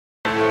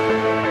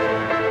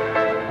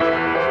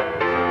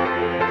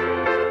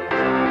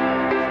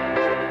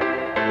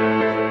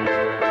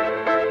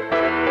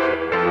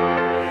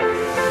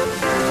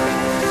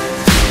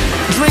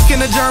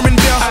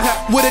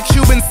with a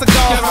Cuban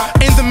cigar.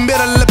 In the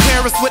middle of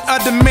Paris with a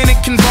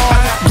Dominican bar.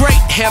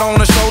 Great head on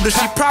her shoulder,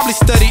 she probably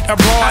studied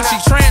abroad. She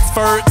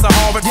transferred to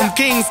Harvard from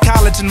King's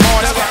College in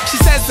March. She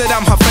says that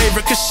I'm her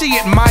favorite cause she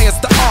admires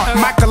the art.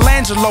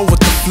 Michelangelo with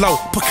the flow,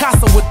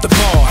 Picasso with the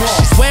bar.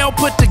 She's well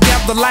put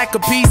together like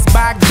a piece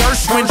by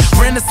Gershwin,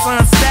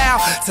 Renaissance style.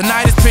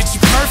 Tonight is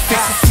picture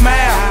perfect, so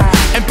smile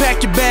and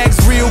pack your bags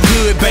real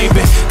good,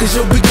 baby, cause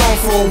you'll be gone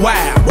for a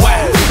while.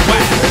 Wow,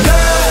 wow.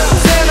 Love,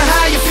 tell me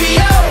how you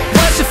feel.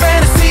 What's your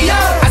fantasy, yo?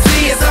 I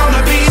see it's on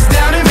the beach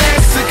down in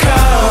Mexico.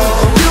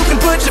 You can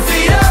put your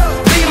feet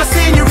up, be my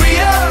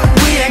senorita.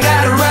 We ain't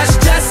gotta rush,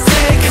 just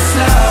take it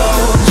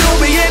slow. You'll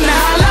be in the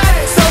highlight,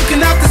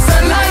 soaking up the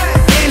sunlight.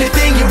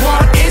 Anything you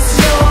want, it's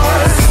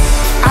yours.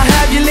 I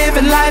have you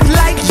living life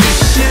like you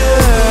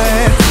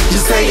should.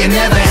 Just say you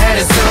never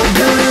had it so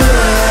good.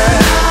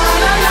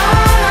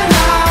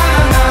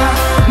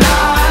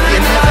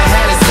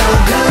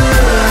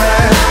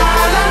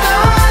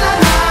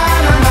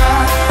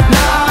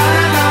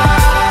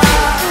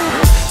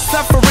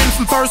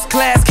 First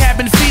class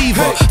cabin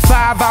fever,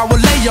 5-hour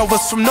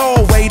layovers from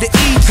Norway to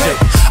Egypt.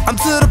 I'm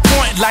to the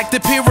point like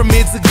the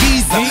pyramids of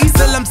Giza.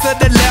 Still I'm to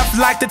the left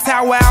like the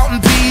tower out in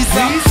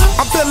Pisa.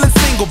 I'm feeling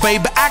single,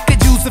 baby, I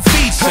could use a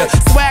feature.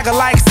 Swagger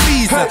like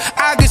Caesar,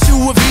 I'll get you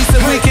a visa.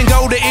 We can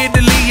go to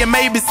Italy and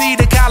maybe see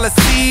the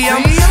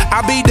Colosseum.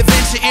 I'll be Da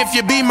Vinci if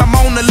you be my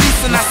Mona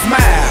Lisa. And I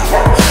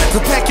smile,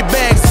 so pack your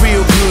bags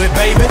real good,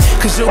 baby,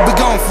 cause you'll be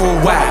gone for a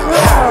while.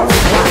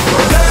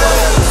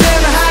 Tell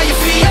me how you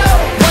feel.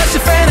 What's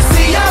your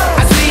fantasy, yo?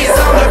 I see it's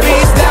on the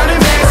beach down in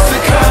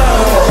Mexico.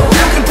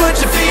 You can put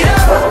your feet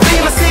up,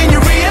 be my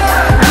senorita.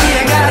 We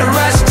ain't gotta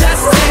rush,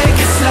 just take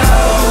it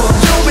slow.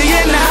 You'll be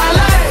in the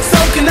highlight,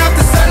 soaking up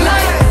the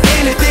sunlight.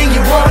 Anything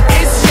you want,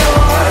 it's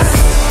yours.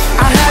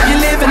 I have you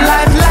living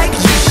life like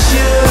you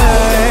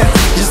should.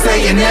 Just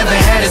say you never